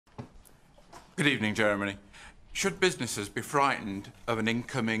Good evening, Jeremy. Should businesses be frightened of an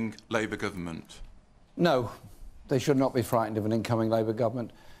incoming Labour government? No, they should not be frightened of an incoming Labour government,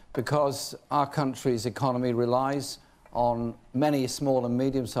 because our country's economy relies on many small and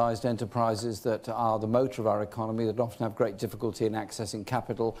medium-sized enterprises that are the motor of our economy, that often have great difficulty in accessing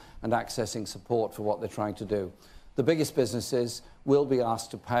capital and accessing support for what they're trying to do. The biggest businesses will be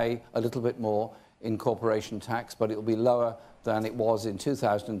asked to pay a little bit more in corporation tax, but it will be lower than it was in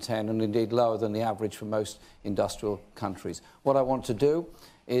 2010, and indeed lower than the average for most industrial countries. What I want to do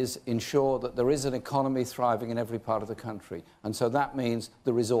is ensure that there is an economy thriving in every part of the country, and so that means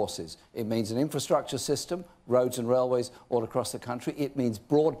the resources. It means an infrastructure system, roads and railways all across the country. It means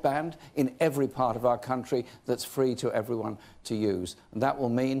broadband in every part of our country that's free to everyone to use, and that will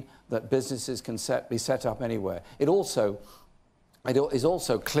mean that businesses can be set up anywhere. It is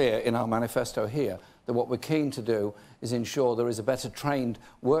also clear in our manifesto here that what we're keen to do is ensure there is a better trained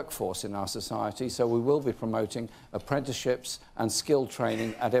workforce in our society, so we will be promoting apprenticeships and skill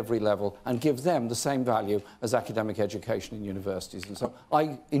training at every level and give them the same value as academic education in universities. And so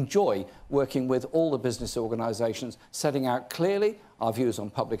I enjoy working with all the business organisations, setting out clearly our views on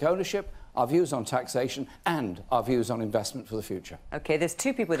public ownership, our views on taxation and our views on investment for the future. OK, there's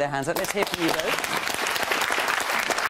two people with their hands up. Let's hear from you both.